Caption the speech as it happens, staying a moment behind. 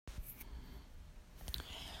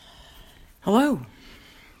Hello,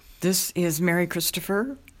 this is Mary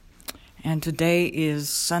Christopher, and today is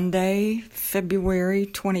Sunday, February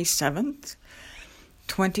 27th,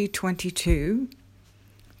 2022.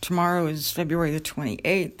 Tomorrow is February the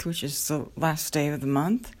 28th, which is the last day of the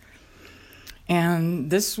month. And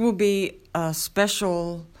this will be a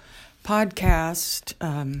special podcast.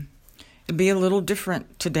 It'll be a little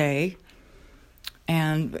different today,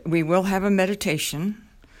 and we will have a meditation.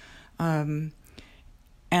 And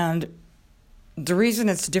the reason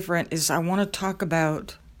it's different is I want to talk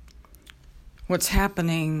about what's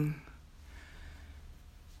happening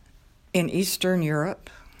in Eastern Europe.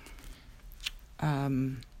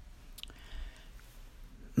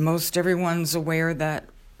 Most everyone's aware that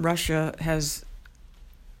Russia has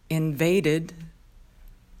invaded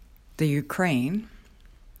the Ukraine.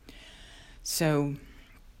 So,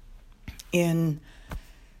 in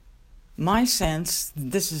my sense,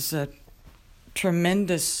 this is a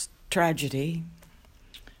tremendous tragedy,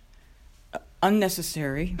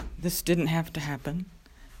 unnecessary. This didn't have to happen.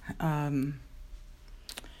 And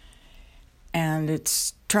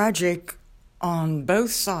it's tragic on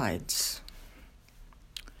both sides.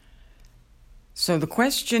 So the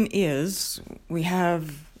question is, we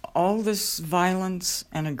have all this violence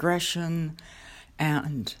and aggression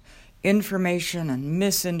and information and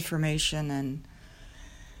misinformation and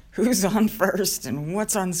who's on first and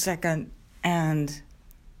what's on second, and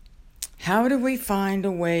how do we find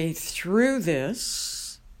a way through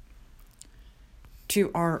this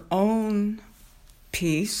to our own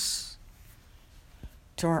peace,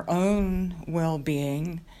 to our own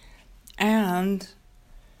well-being, and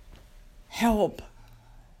help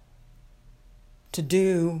to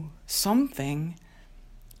do something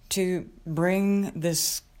to bring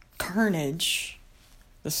this carnage,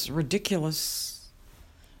 this ridiculous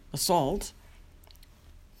assault,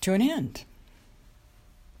 to an end?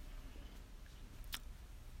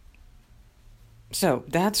 So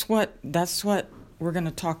that's what we're going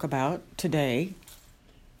to talk about today.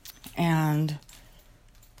 And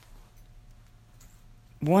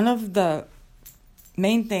one of the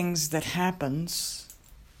main things that happens,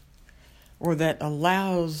 or that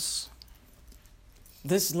allows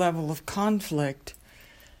this level of conflict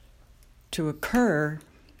to occur,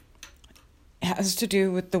 has to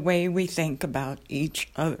do with the way we think about each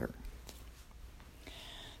other.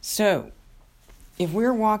 So, if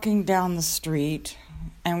we're walking down the street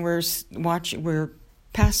and we're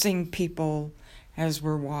passing people as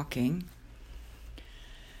we're walking,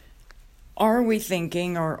 are we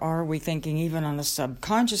thinking even on a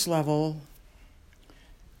subconscious level,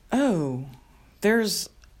 oh, there's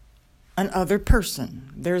an other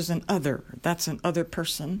person, that's an other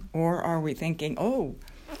person? Or are we thinking, oh,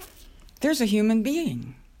 there's a human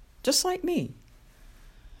being, just like me.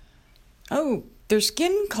 Oh, their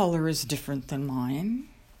skin color is different than mine,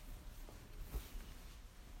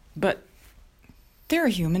 but they're a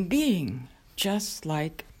human being, just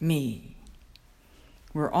like me.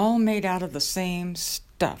 We're all made out of the same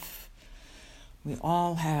stuff. We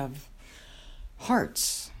all have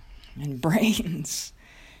hearts and brains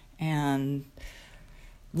and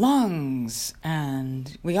lungs,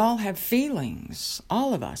 and we all have feelings,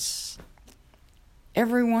 all of us,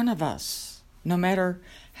 every one of us, no matter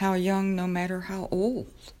how young, no matter how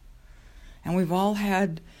old. And we've all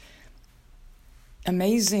had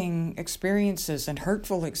amazing experiences and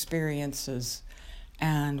hurtful experiences,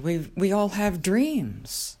 and we all have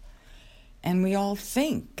dreams, and we all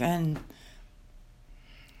think, and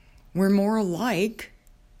we're more alike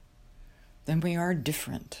than we are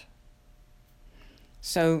different.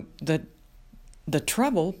 So the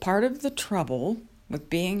trouble, part of the trouble with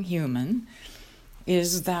being human,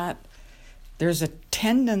 is that there's a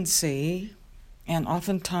tendency, and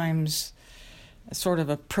oftentimes sort of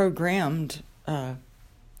a programmed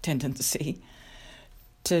tendency,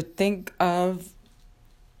 to think of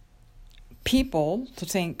people, to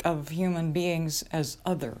think of human beings as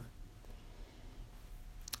other.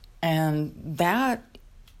 And that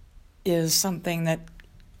is something that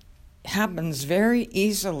happens very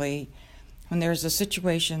easily when there's a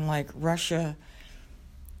situation like Russia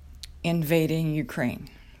invading Ukraine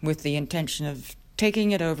with the intention of taking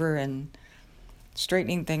it over and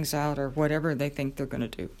straightening things out, or whatever they think they're going to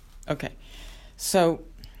do. Okay, so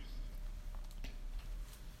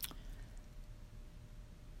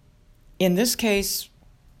in this case,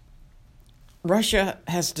 Russia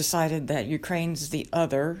has decided that Ukraine's the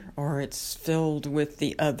other, or it's filled with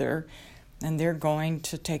the other, and they're going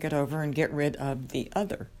to take it over and get rid of the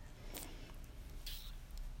other.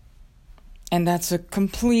 And that's a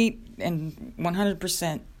complete and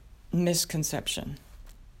 100% misconception.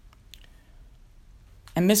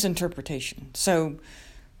 and misinterpretation. So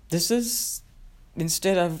this is,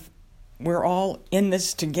 instead of we're all in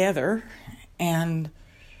this together and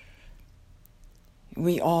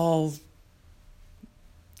we all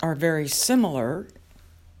are very similar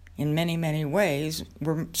in many, many ways,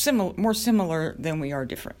 we're more similar than we are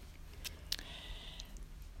different.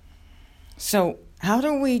 So how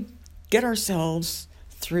do we get ourselves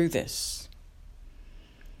through this?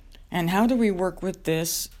 And how do we work with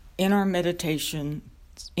this in our meditation,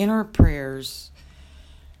 in our prayers,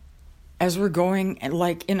 as we're going,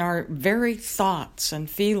 like in our very thoughts and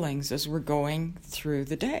feelings as we're going through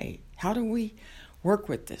the day? How do we work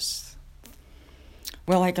with this?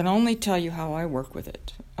 Well, I can only tell you how I work with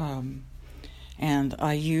it. And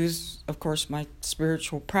I use, of course, my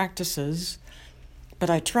spiritual practices, but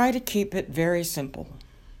I try to keep it very simple.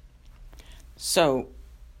 So,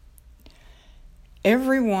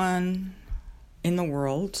 everyone in the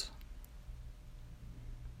world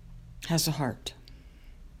has a heart.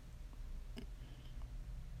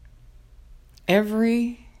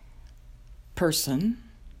 Every person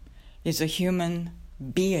is a human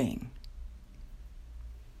being.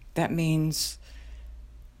 That means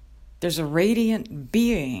there's a radiant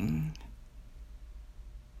being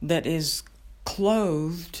that is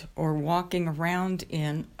clothed or walking around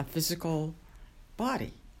in a physical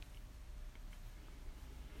body.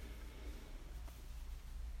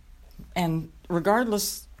 And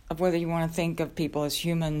regardless of whether you want to think of people as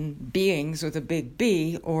human beings with a big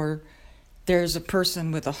B, or there's a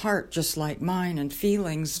person with a heart just like mine and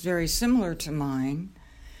feelings very similar to mine,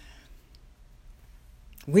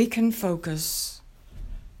 we can focus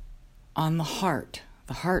on the heart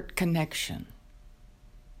connection.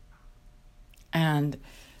 And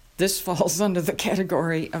this falls under the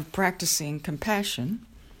category of practicing compassion.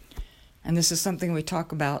 And this is something we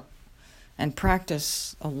talk about and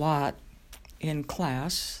practice a lot in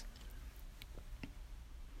class.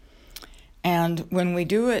 And when we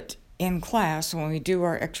do it in class, when we do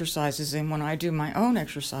our exercises, and when I do my own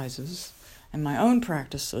exercises and my own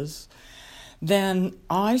practices, then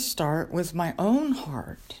I start with my own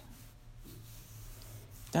heart.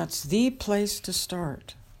 That's the place to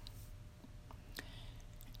start.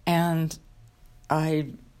 And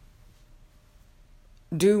I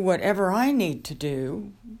do whatever I need to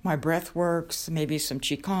do. My breath works, maybe some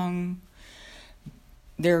Qigong.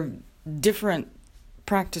 There are different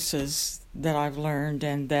practices that I've learned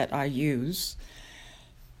and that I use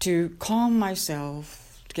to calm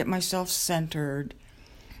myself, to get myself centered,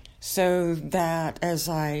 so that as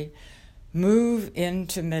I move in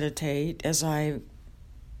to meditate, as I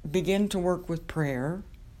begin to work with prayer,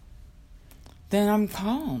 then I'm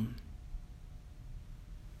calm.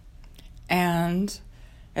 And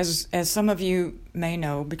as some of you may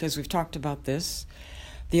know, because we've talked about this,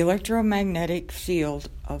 the electromagnetic field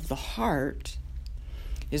of the heart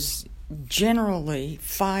is generally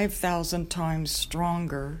 5,000 times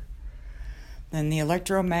stronger than the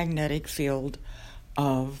electromagnetic field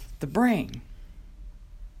of the brain.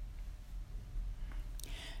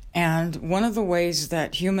 And one of the ways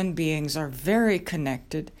that human beings are very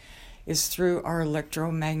connected is through our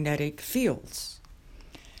electromagnetic fields.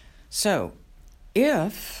 So,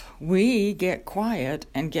 if we get quiet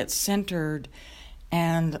and get centered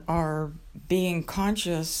and are being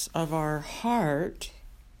conscious of our heart,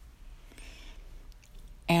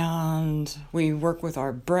 and we work with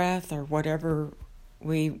our breath or whatever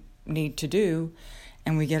we need to do,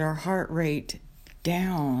 and we get our heart rate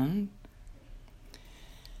down,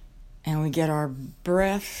 and we get our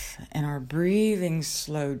breath and our breathing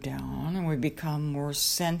slowed down, and we become more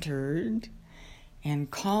centered and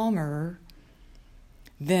calmer,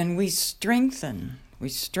 then we strengthen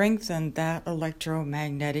that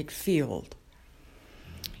electromagnetic field.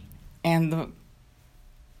 And the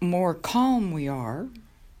more calm we are,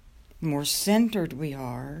 the more centered we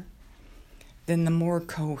are, then the more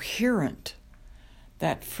coherent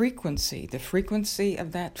that frequency, the frequency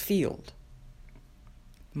of that field,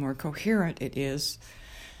 the more coherent it is.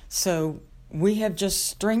 So we have just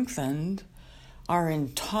strengthened our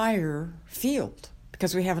entire field,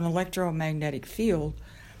 because we have an electromagnetic field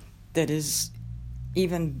that is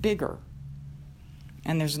even bigger.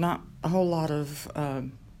 And there's not a whole lot of,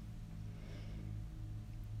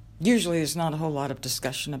 usually there's not a whole lot of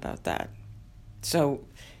discussion about that. So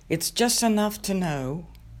it's just enough to know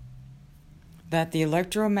that the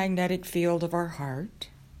electromagnetic field of our heart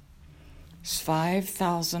is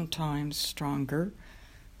 5,000 times stronger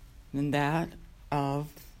than that of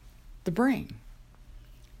the brain.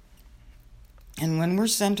 And when we're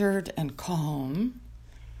centered and calm,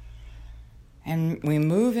 And we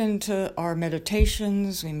move into our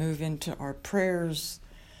meditations, we move into our prayers,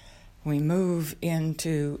 we move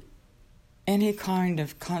into any kind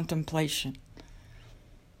of contemplation.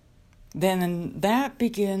 Then that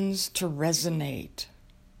begins to resonate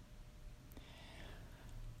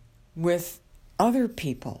with other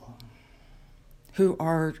people who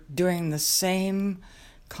are doing the same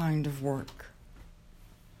kind of work,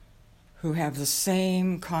 who have the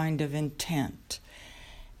same kind of intent.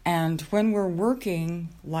 And when we're working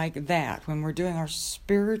like that, when we're doing our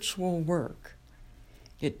spiritual work,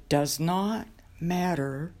 it does not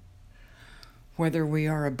matter whether we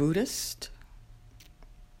are a Buddhist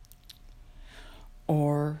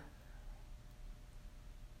or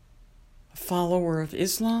a follower of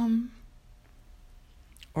Islam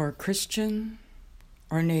or a Christian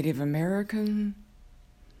or Native American.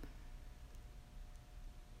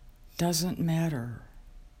 Doesn't matter.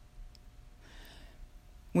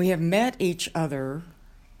 We have met each other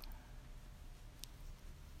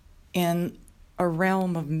in a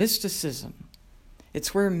realm of mysticism.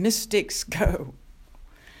 It's where mystics go.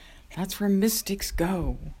 That's where mystics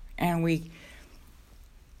go. And we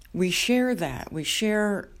share that. We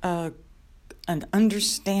share an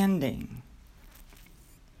understanding.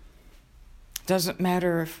 Doesn't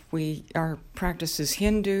matter if our practice is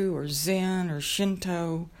Hindu or Zen or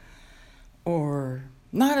Shinto or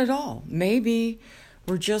not at all. Maybe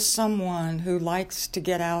we're just someone who likes to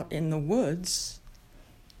get out in the woods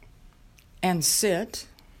and sit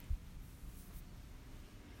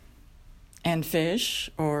and fish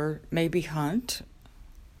or maybe hunt.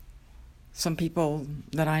 Some people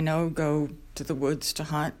that I know go to the woods to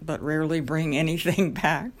hunt but rarely bring anything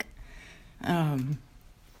back.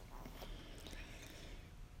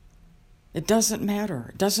 It doesn't matter.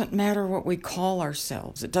 It doesn't matter what we call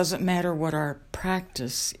ourselves. It doesn't matter what our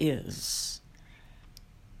practice is.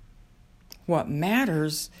 What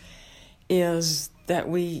matters is that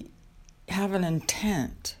we have an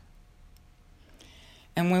intent.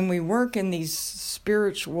 And when we work in these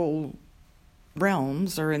spiritual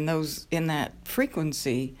realms or in that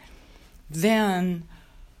frequency, then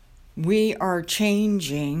we are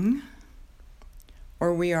changing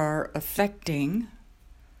or we are affecting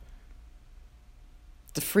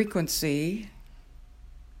the frequency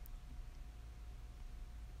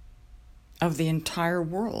of the entire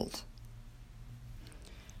world.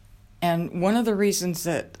 And one of the reasons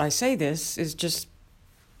that I say this is just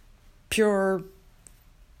pure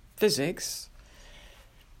physics,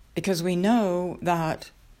 because we know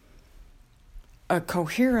that a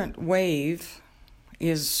coherent wave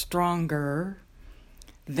is stronger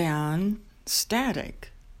than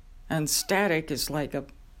static. And static is like a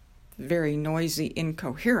very noisy,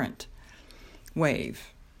 incoherent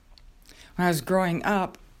wave. When I was growing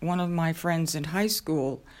up, one of my friends in high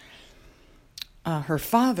school, her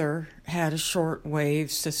father had a short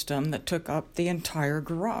wave system that took up the entire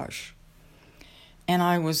garage. And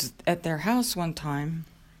I was at their house one time,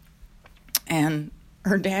 and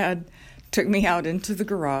her dad took me out into the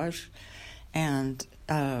garage and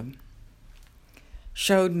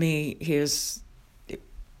showed me his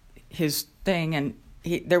thing. And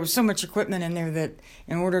there was so much equipment in there that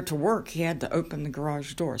in order to work, he had to open the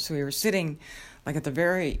garage door. So we were sitting like at the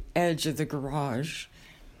very edge of the garage,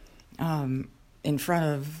 in front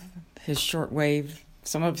of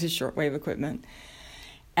some of his shortwave equipment.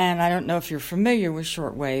 And I don't know if you're familiar with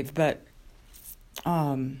shortwave, but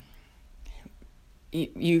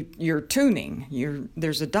you're tuning.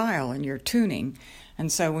 There's a dial and you're tuning.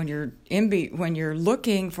 And so when you're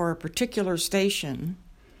looking for a particular station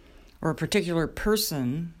or a particular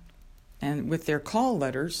person and with their call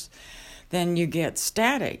letters, then you get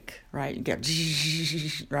static, right? You get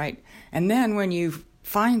right? And then when you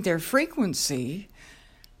find their frequency,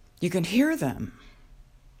 you can hear them.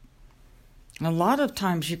 And a lot of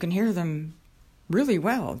times you can hear them really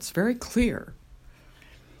well. It's very clear.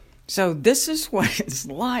 So this is what it's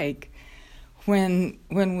like when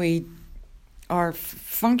we are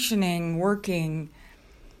functioning, working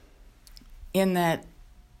in that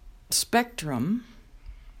spectrum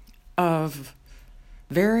of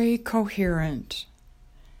very coherent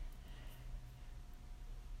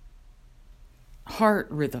heart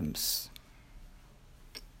rhythms.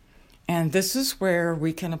 And this is where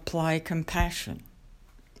we can apply compassion.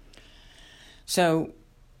 So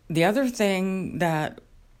the other thing that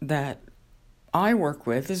I work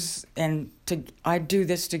with is, I do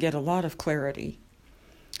this to get a lot of clarity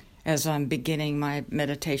as I'm beginning my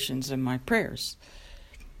meditations and my prayers.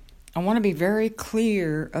 I want to be very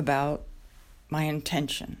clear about my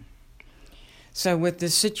intention. So with the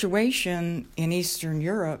situation in Eastern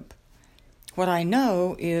Europe, what I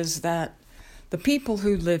know is that the people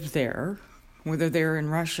who live there, whether they're in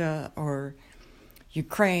Russia or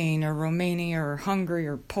Ukraine or Romania or Hungary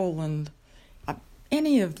or Poland,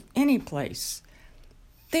 any place,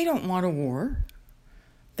 they don't want a war.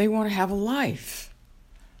 They want to have a life.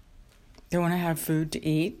 They want to have food to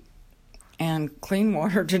eat and clean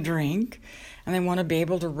water to drink, and they want to be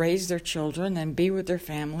able to raise their children and be with their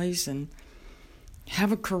families and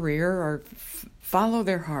have a career or follow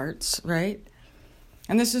their hearts, right?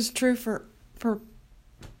 And this is true for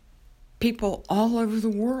people all over the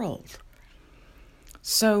world.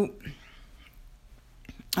 So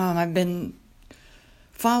I've been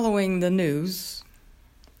following the news,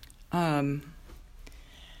 and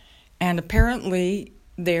apparently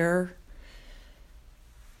there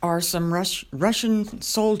are some Russian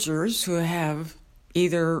soldiers who have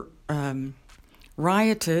either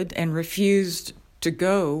rioted and refused to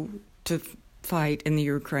go to fight in the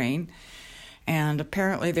Ukraine, and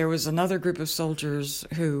apparently there was another group of soldiers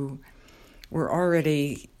who were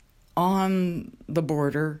already on the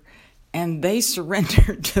border, and they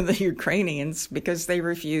surrendered to the Ukrainians because they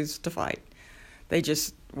refused to fight. They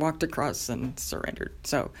just walked across and surrendered.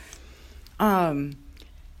 So,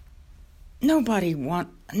 nobody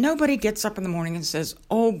gets up in the morning and says,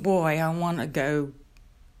 "Oh boy, I want to go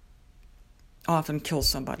off and kill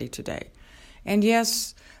somebody today." And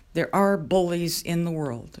yes, there are bullies in the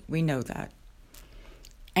world. We know that.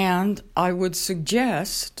 And I would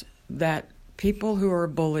suggest that people who are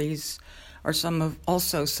bullies are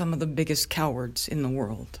also some of the biggest cowards in the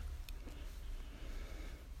world.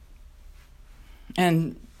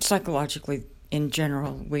 And psychologically, in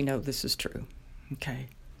general, we know this is true. Okay.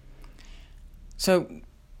 So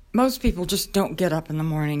most people just don't get up in the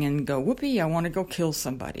morning and go, "Whoopee, I want to go kill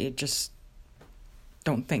somebody." Just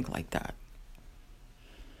don't think like that.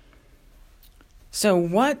 So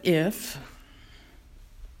what if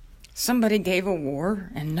somebody gave a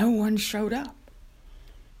war and no one showed up?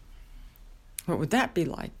 What would that be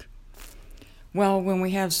like? Well, when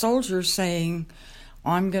we have soldiers saying,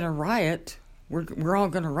 "I'm going to riot," we're all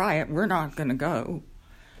going to riot, we're not going to go.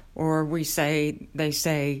 Or they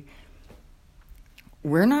say,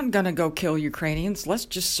 "We're not going to go kill Ukrainians, let's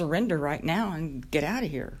just surrender right now and get out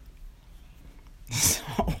of here."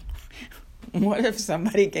 So, what if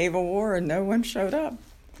somebody gave a war and no one showed up?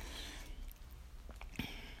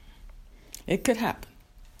 It could happen.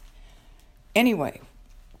 Anyway,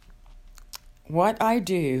 what I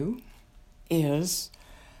do is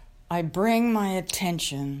I bring my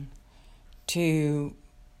attention to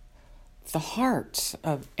the hearts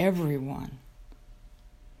of everyone.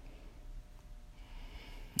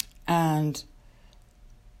 And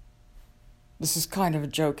this is kind of a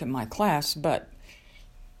joke in my class, but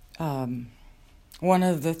one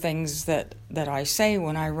of the things that I say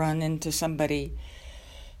when I run into somebody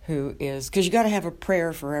who is, because you got to have a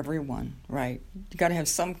prayer for everyone, right? You got to have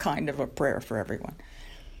some kind of a prayer for everyone.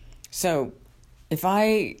 So if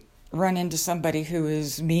I run into somebody who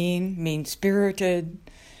is mean-spirited,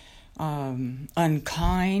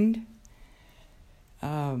 unkind,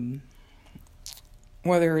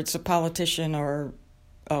 whether it's a politician or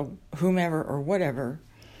whomever or whatever,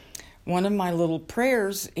 one of my little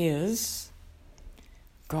prayers is,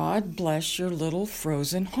 "God bless your little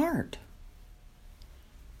frozen heart."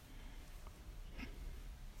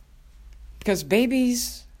 Because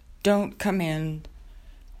babies don't come in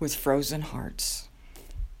with frozen hearts.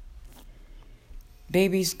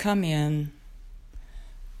 Babies come in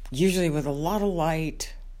usually with a lot of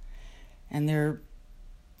light, and their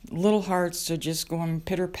little hearts are just going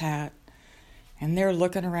pitter-pat, and they're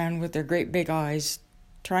looking around with their great big eyes,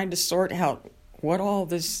 trying to sort out what all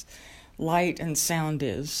this light and sound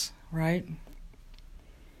is, right?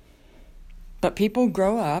 But people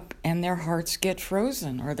grow up and their hearts get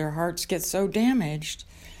frozen, or their hearts get so damaged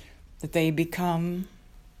that they become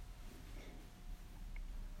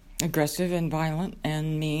aggressive and violent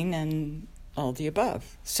and mean and all the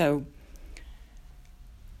above. So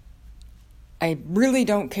I really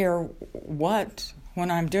don't care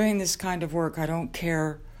when I'm doing this kind of work, I don't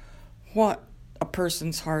care what a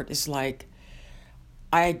person's heart is like.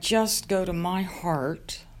 I just go to my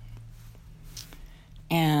heart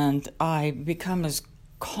and I become as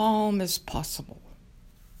calm as possible.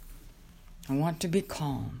 I want to be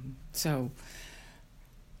calm. So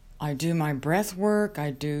I do my breath work,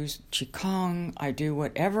 I do Qigong, I do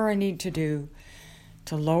whatever I need to do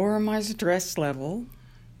to lower my stress level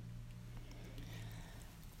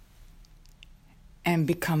and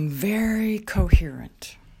become very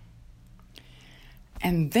coherent.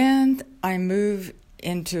 And then I move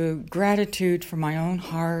into gratitude for my own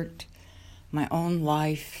heart, my own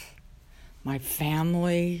life, my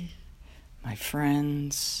family, my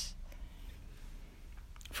friends,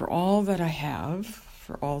 for all that I have,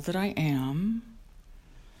 for all that I am.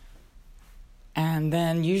 And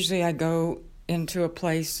then usually I go into a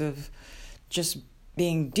place of just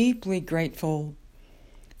being deeply grateful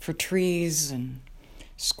for trees and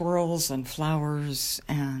squirrels and flowers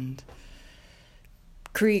and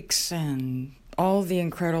creeks and all the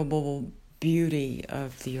incredible beauty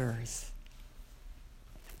of the earth.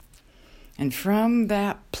 And from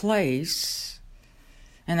that place,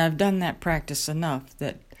 and I've done that practice enough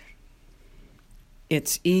that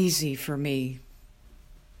it's easy for me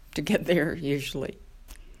to get there usually.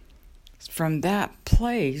 From that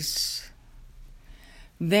place,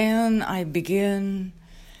 then I begin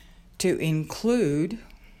to include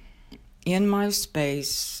in my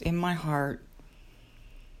space, in my heart,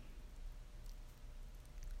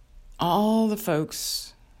 all the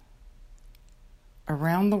folks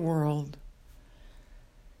around the world,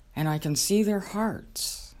 and I can see their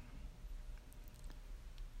hearts.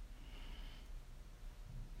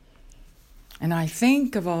 And I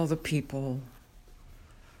think of all the people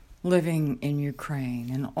living in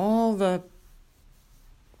Ukraine and all the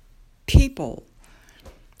people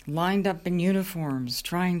lined up in uniforms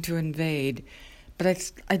trying to invade,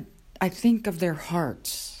 but I think of their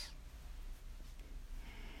hearts.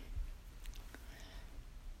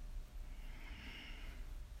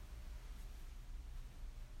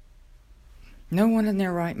 No one in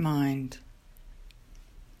their right mind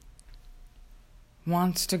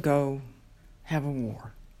wants to go have a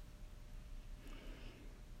war.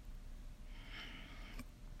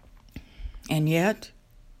 And yet,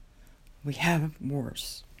 we have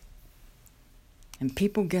wars. And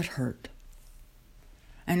people get hurt.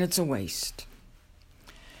 And it's a waste.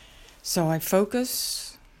 So I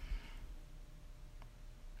focus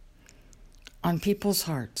on people's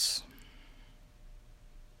hearts.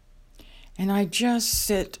 And I just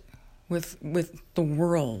sit with the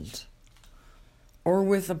world, or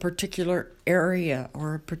with a particular area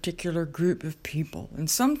or a particular group of people. And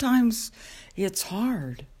sometimes it's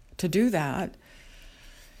hard to do that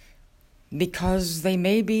because they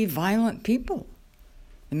may be violent people.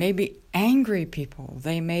 They may be angry people.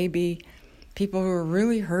 They may be people who are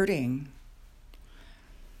really hurting.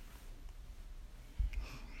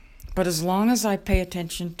 But as long as I pay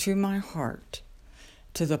attention to my heart,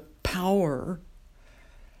 to the power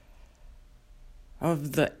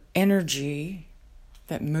of the energy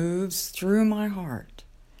that moves through my heart,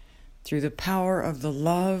 through the power of the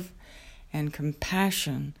love and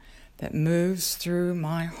compassion that moves through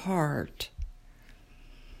my heart,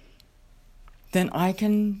 then I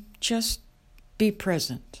can just be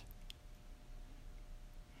present.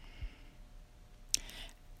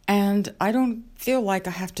 And I don't feel like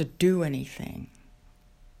I have to do anything.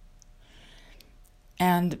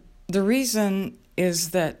 And the reason is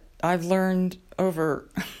that I've learned over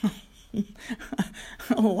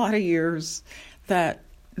a lot of years that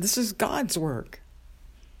this is God's work.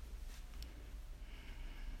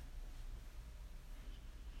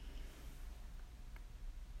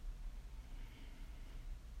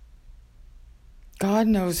 God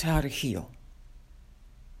knows how to heal.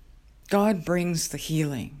 God brings the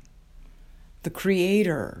healing. The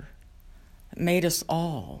Creator that made us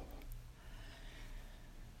all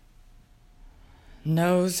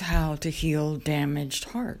knows how to heal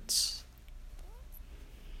damaged hearts.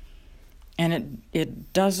 And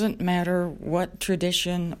it doesn't matter what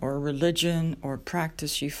tradition or religion or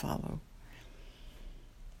practice you follow.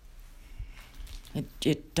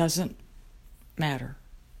 It doesn't matter.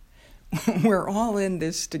 We're all in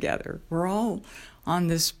this together. We're all on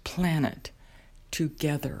this planet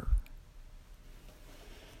together.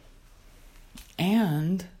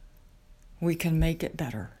 And we can make it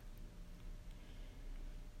better.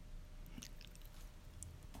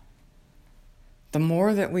 The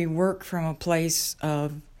more that we work from a place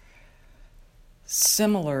of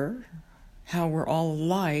similar, how we're all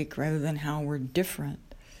alike rather than how we're different,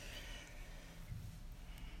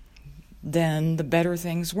 then the better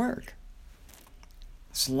things work.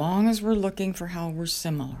 As long as we're looking for how we're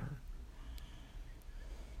similar.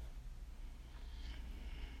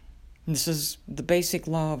 This is the basic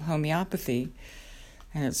law of homeopathy,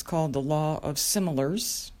 and it's called the law of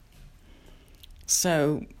similars.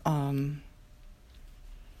 So,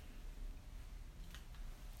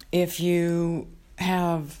 if you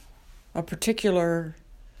have a particular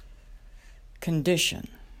condition,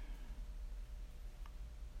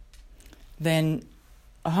 then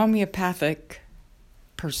a homeopathic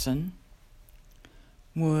person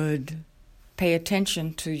would pay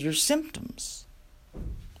attention to your symptoms.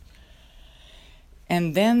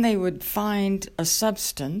 And then they would find a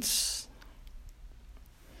substance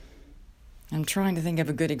I'm trying to think of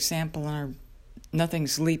a good example, and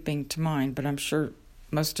nothing's leaping to mind, but I'm sure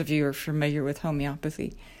most of you are familiar with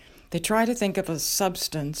homeopathy. They try to think of a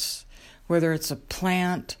substance, whether it's a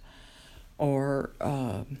plant or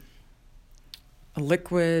a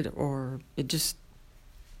liquid or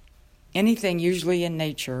anything usually in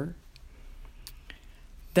nature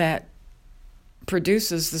that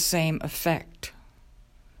produces the same effect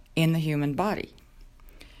in the human body.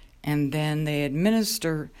 And then they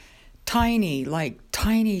administer tiny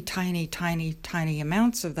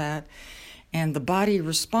amounts of that, and the body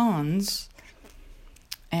responds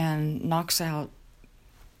and knocks out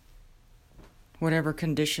whatever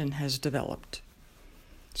condition has developed.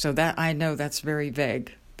 So that, I know that's very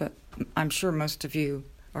vague, but I'm sure most of you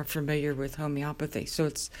are familiar with homeopathy. So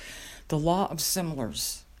it's the law of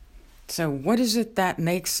similars. So what is it that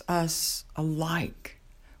makes us alike?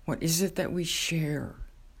 What is it that we share?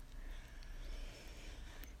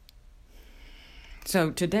 So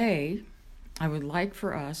today, I would like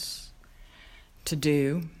for us to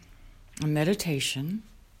do a meditation.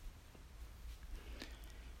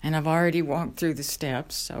 And I've already walked through the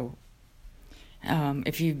steps, so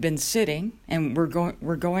if you've been sitting, and we're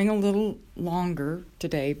going a little longer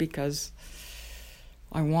today because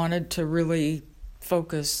I wanted to really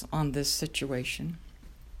focus on this situation.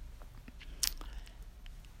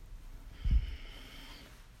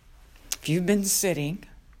 If you've been sitting,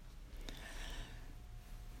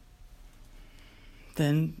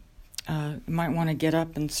 then you might want to get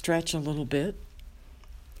up and stretch a little bit.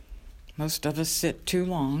 Most of us sit too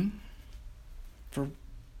long for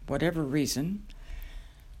whatever reason.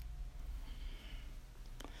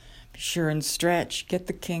 Be sure and stretch, get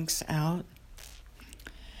the kinks out.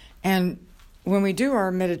 And when we do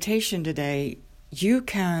our meditation today, you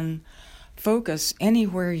can focus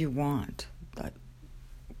anywhere you want, but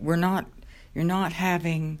you're not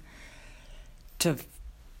having to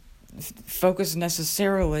focus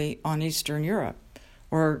necessarily on Eastern Europe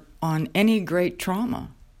or on any great trauma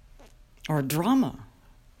or drama.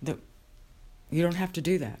 You don't have to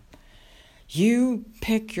do that. You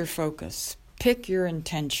pick your focus, pick your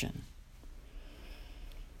intention.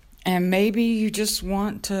 And maybe you just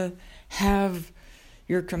want to have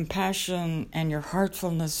your compassion and your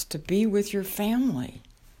heartfulness to be with your family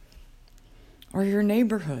or your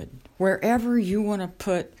neighborhood, wherever you want to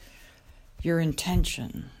put your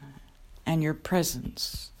intention and your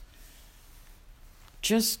presence.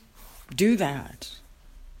 Just do that.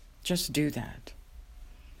 Just do that.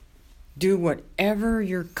 Do whatever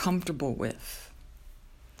you're comfortable with.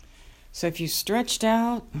 So if you stretched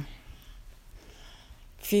out,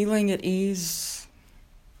 feeling at ease,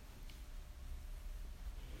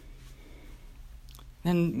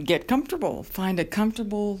 then get comfortable. Find a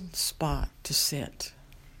comfortable spot to sit.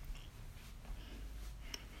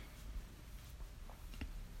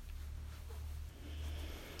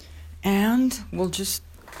 And we'll just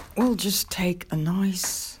take a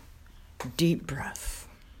nice deep breath.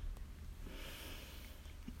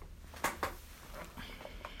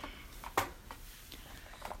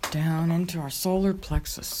 Down into our solar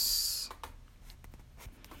plexus.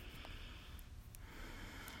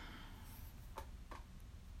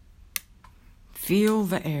 Feel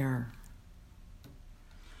the air.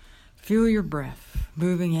 Feel your breath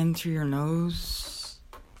moving in through your nose.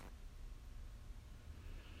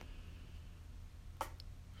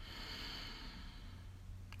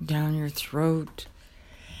 Down your throat.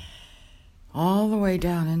 All the way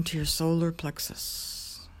down into your solar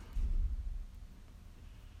plexus.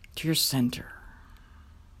 To your center.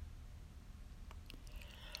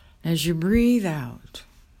 As you breathe out,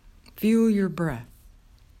 feel your breath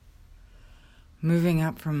moving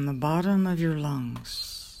up from the bottom of your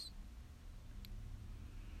lungs.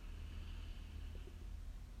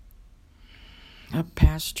 Up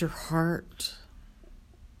past your heart,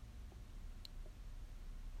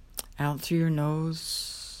 out through your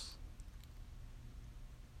nose.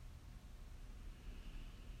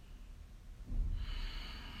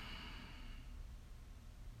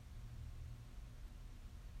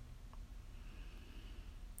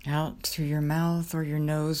 Out through your mouth or your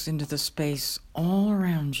nose into the space all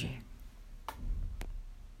around you.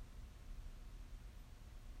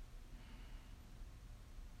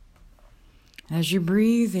 As you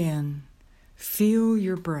breathe in, feel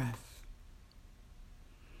your breath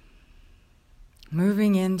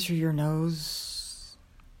moving in through your nose.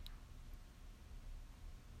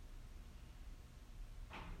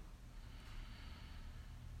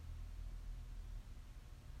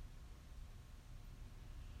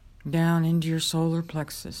 Down into your solar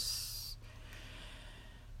plexus.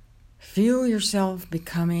 Feel yourself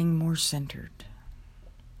becoming more centered.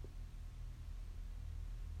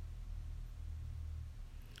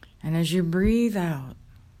 And as you breathe out,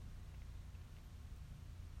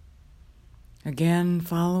 again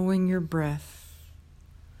following your breath,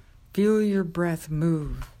 feel your breath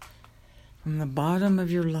move from the bottom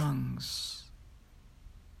of your lungs,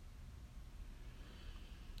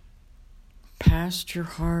 past your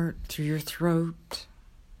heart, through your throat,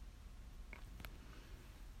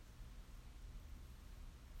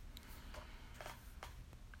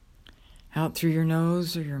 out through your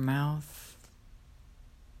nose or your mouth.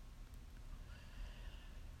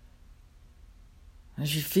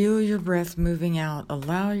 As you feel your breath moving out,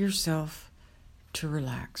 allow yourself to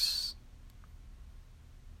relax.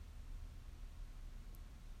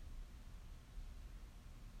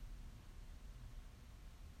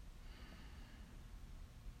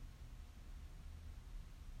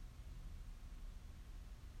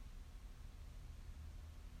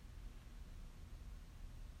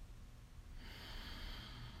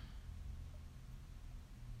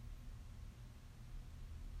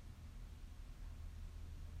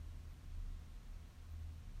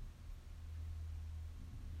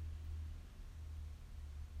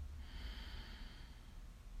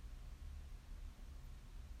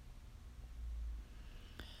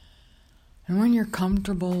 And when you're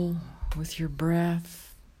comfortable with your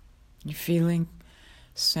breath, you're feeling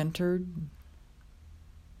centered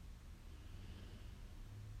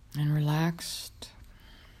and relaxed,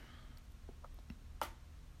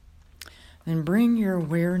 then bring your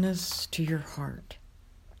awareness to your heart.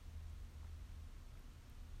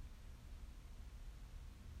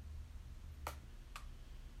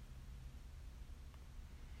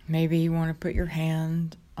 Maybe you want to put your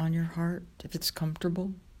hand on your heart if it's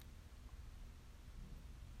comfortable.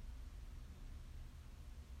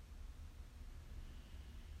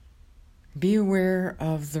 Be aware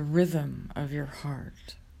of the rhythm of your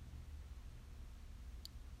heart,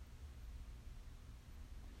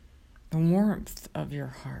 the warmth of your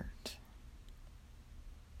heart.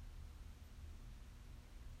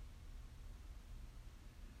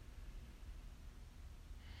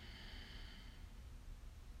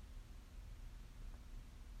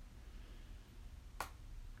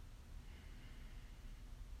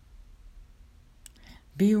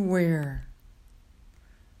 Be aware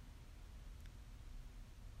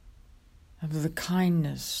of the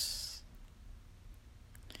kindness,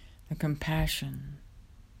 the compassion,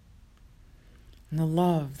 and the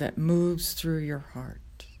love that moves through your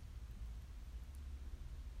heart.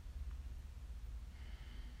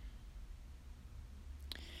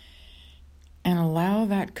 And allow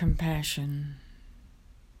that compassion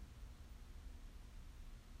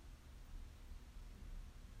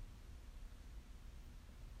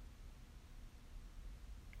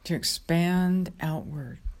to expand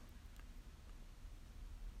outward.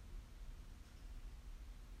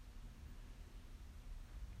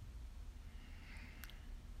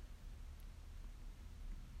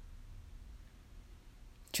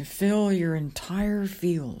 To fill your entire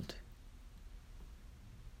field.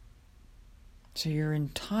 So your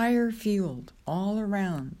entire field all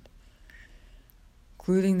around,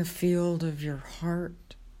 including the field of your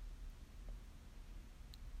heart,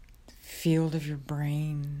 the field of your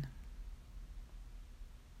brain,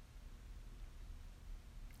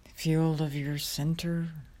 the field of your center,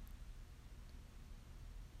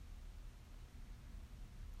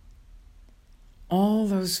 all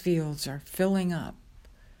those fields are filling up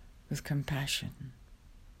with compassion.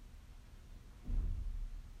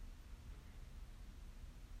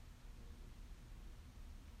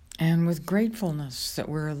 And with gratefulness that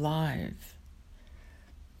we're alive,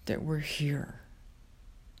 that we're here.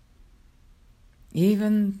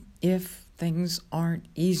 Even if things aren't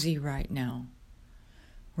easy right now,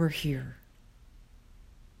 we're here.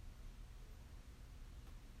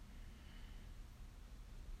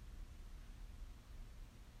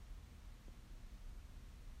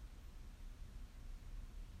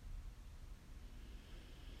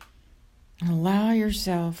 Allow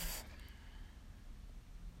yourself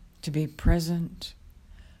to be present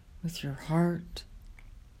with your heart,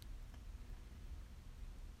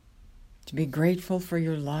 to be grateful for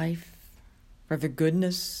your life, for the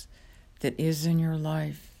goodness that is in your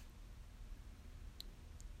life.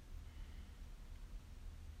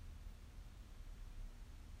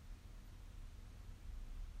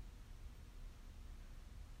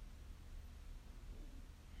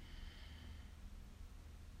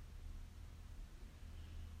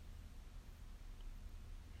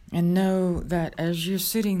 And know that as you're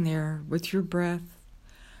sitting there with your breath,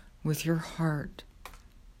 with your heart,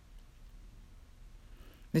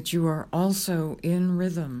 that you are also in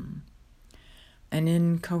rhythm and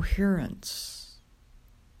in coherence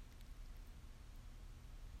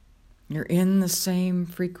You're in the same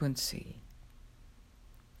frequency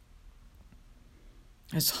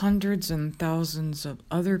as hundreds and thousands of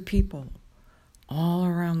other people all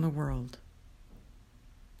around the world.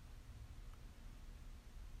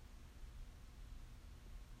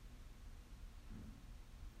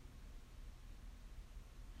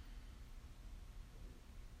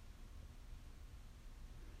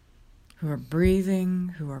 Who are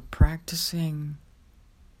breathing, who are practicing,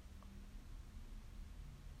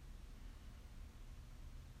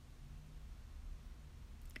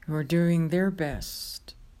 who are doing their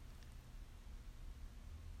best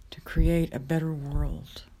to create a better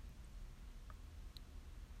world.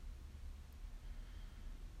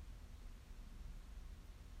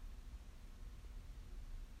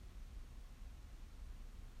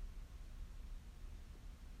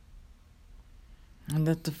 And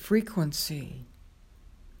that the frequency,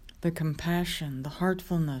 the compassion, the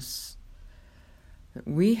heartfulness that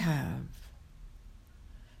we have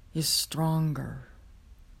is stronger,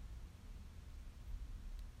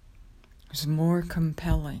 is more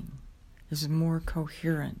compelling, is more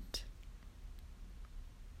coherent.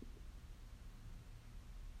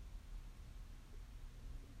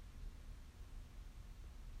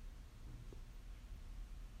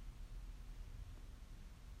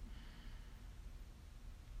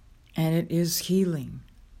 And it is healing.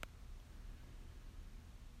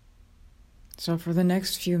 So for the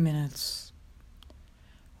next few minutes,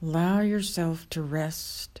 allow yourself to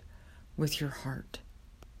rest with your heart.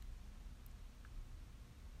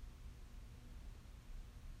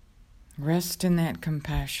 Rest in that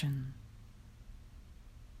compassion.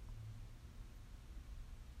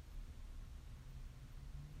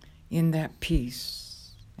 In that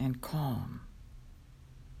peace and calm.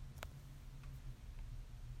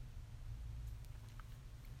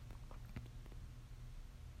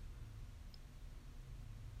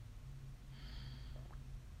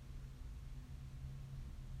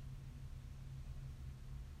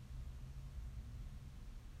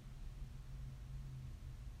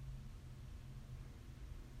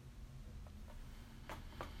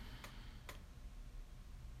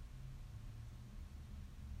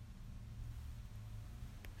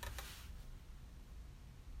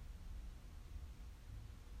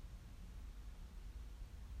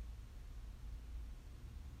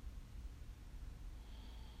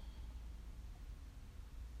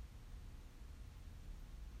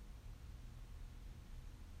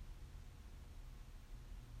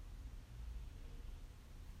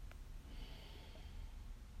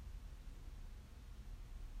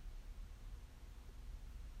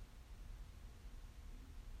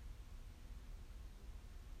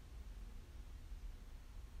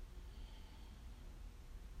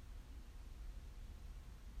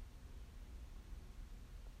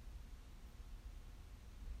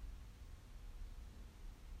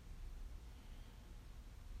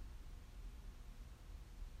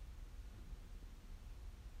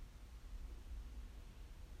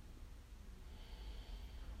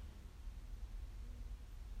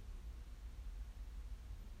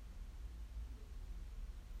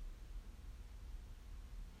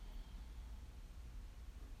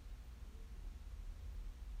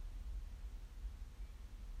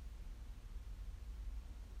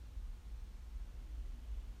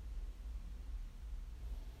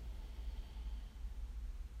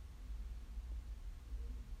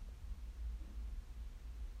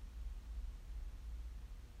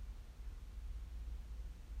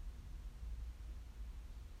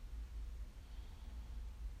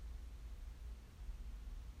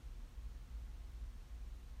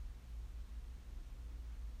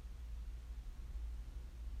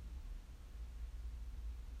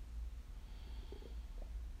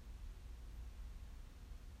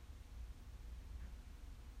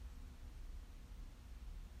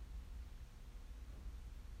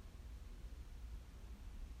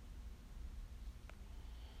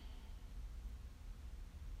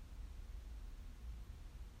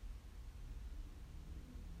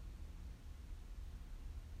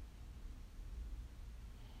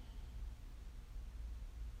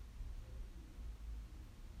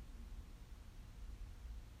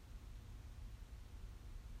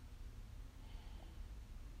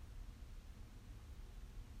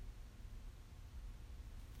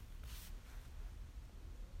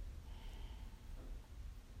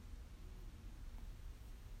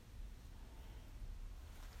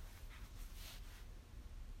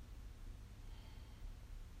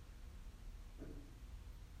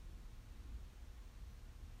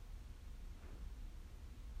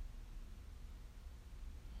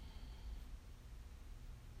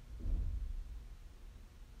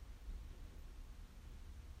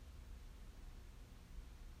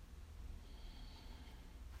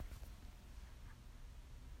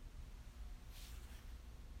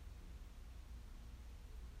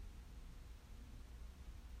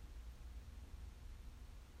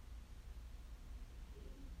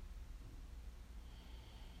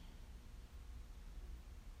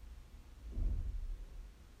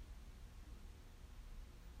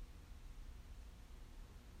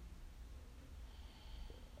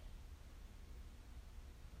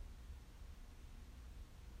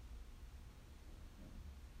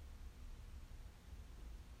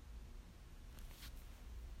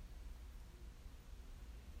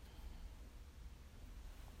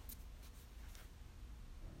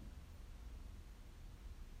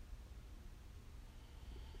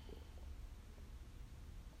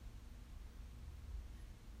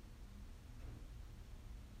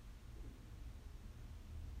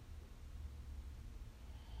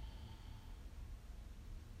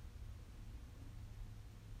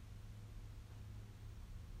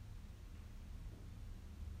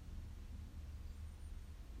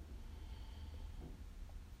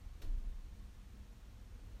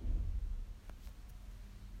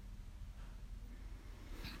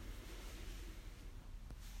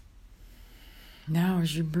 Now,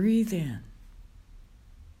 as you breathe in,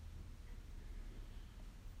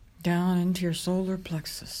 down into your solar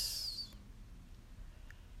plexus,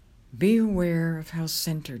 be aware of how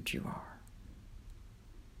centered you are.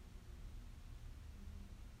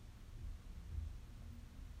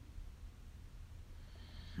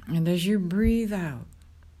 And as you breathe out,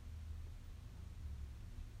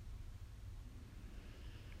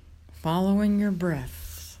 following your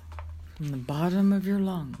breath from the bottom of your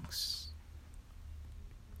lungs,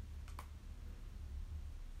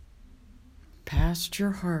 past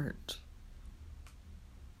your heart,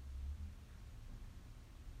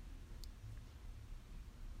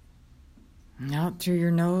 and out through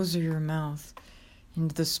your nose or your mouth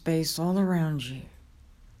into the space all around you.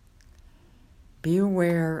 Be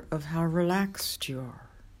aware of how relaxed you are.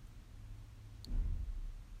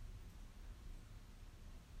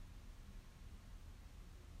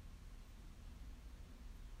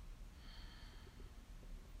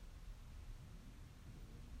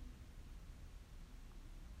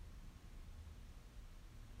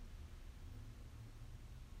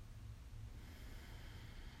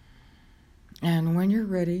 And when you're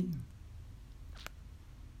ready,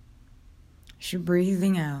 as you're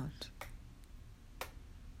breathing out,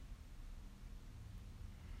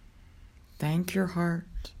 thank your heart.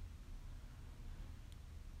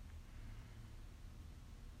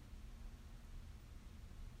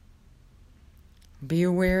 Be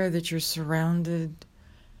aware that you're surrounded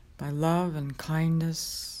by love and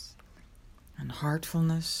kindness and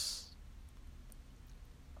heartfulness.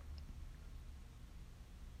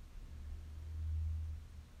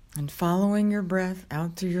 And following your breath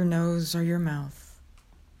out through your nose or your mouth,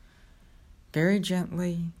 very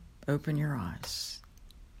gently open your eyes.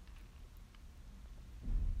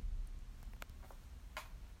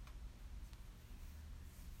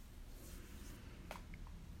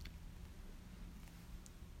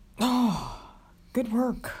 Oh, good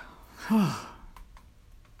work. Oh,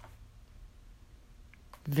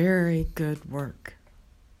 very good work.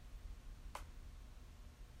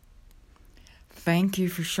 Thank you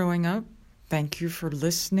for showing up. Thank you for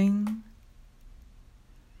listening.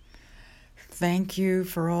 Thank you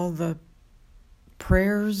for all the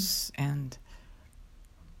prayers and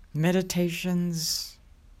meditations,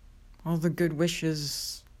 all the good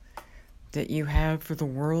wishes that you have for the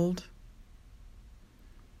world.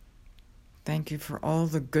 Thank you for all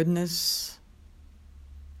the goodness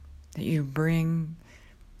that you bring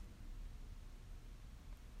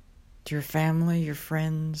to your family, your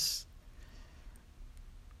friends,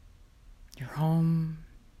 your home,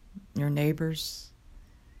 your neighbors.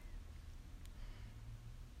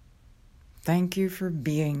 Thank you for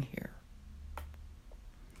being here.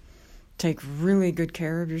 Take really good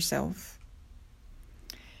care of yourself,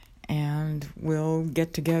 and we'll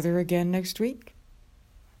get together again next week.